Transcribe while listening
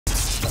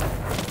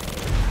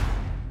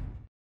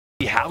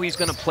how he's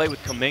going to play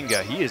with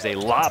Kuminga. He is a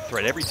lob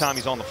threat every time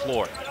he's on the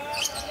floor.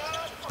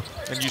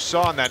 And you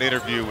saw in that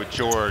interview with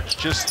George,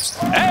 just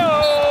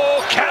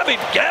oh,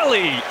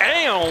 Kabengele,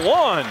 and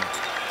one.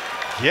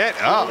 Get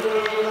up.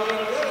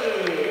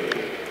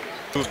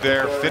 Move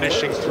there,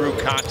 finishing through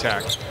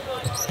contact.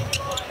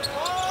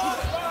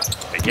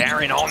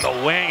 Garen on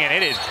the wing, and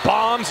it is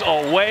bombs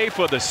away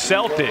for the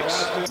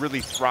Celtics. Really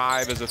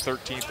thrive as a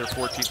 13th or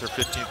 14th or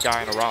 15th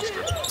guy on a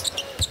roster.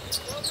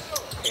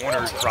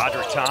 Corners,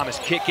 Broderick Thomas,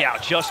 kick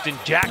out. Justin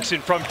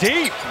Jackson from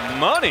deep.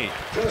 Money.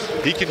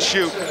 He can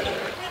shoot.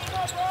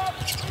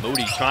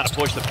 Moody trying to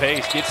push the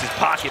pace, gets his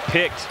pocket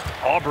picked.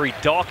 Aubrey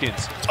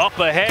Dawkins up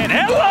ahead.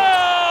 Hello!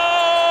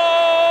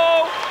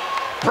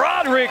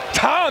 Broderick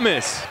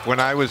Thomas. When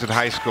I was in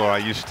high school, I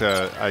used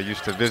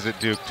to visit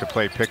Duke to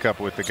play pickup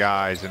with the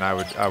guys, and I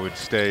would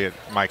stay at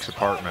Mike's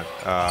apartment.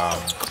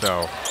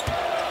 So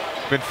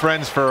been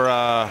friends for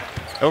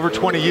over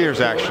 20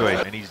 years actually,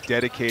 and he's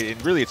dedicated.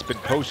 And really, it's been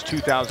post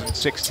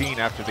 2016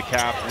 after the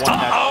Cavs won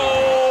that.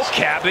 Oh,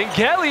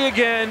 Kabengele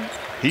again.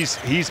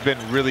 He's been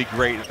really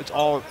great. It's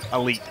all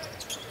elite.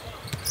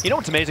 You know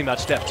what's amazing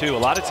about Steph, too? A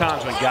lot of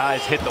times when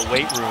guys hit the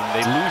weight room,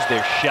 they lose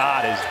their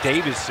shot as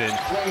Davison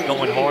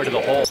going hard to the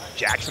hole.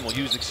 Jackson will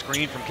use the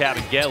screen from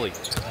Kabengele.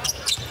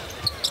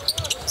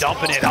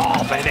 Dumping it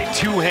off, and a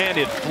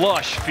two-handed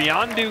flush.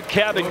 Fiondu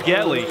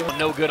Kabengele.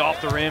 No good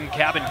off the rim.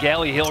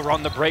 Kabengele, he'll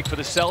run the break for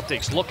the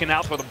Celtics. Looking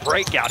out for the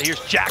breakout.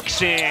 Here's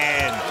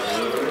Jackson.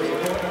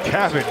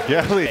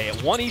 Kabengele.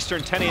 At 1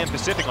 Eastern, 10 a.m.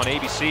 Pacific on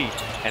ABC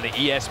and the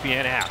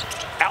ESPN app.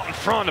 Out in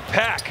front of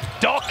Pack.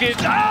 Dawkins.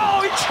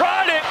 Oh, he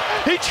tried it.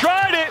 He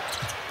tried it.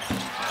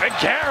 And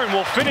Garen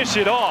will finish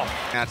it off.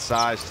 That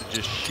size to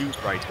just shoot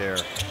right there.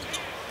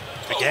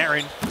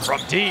 Garen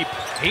from deep.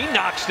 He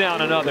knocks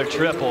down another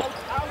triple.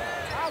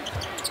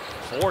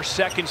 4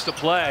 seconds to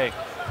play.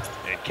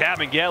 And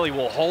Kabengele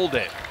will hold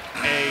it.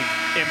 An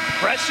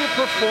impressive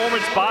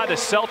performance by the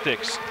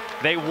Celtics.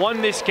 They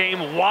won this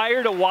game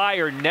wire to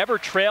wire, never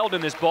trailed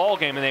in this ball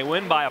game, and they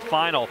win by a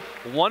final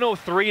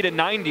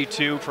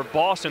 103-92 for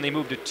Boston. They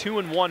move to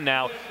 2-1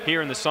 now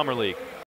here in the Summer League.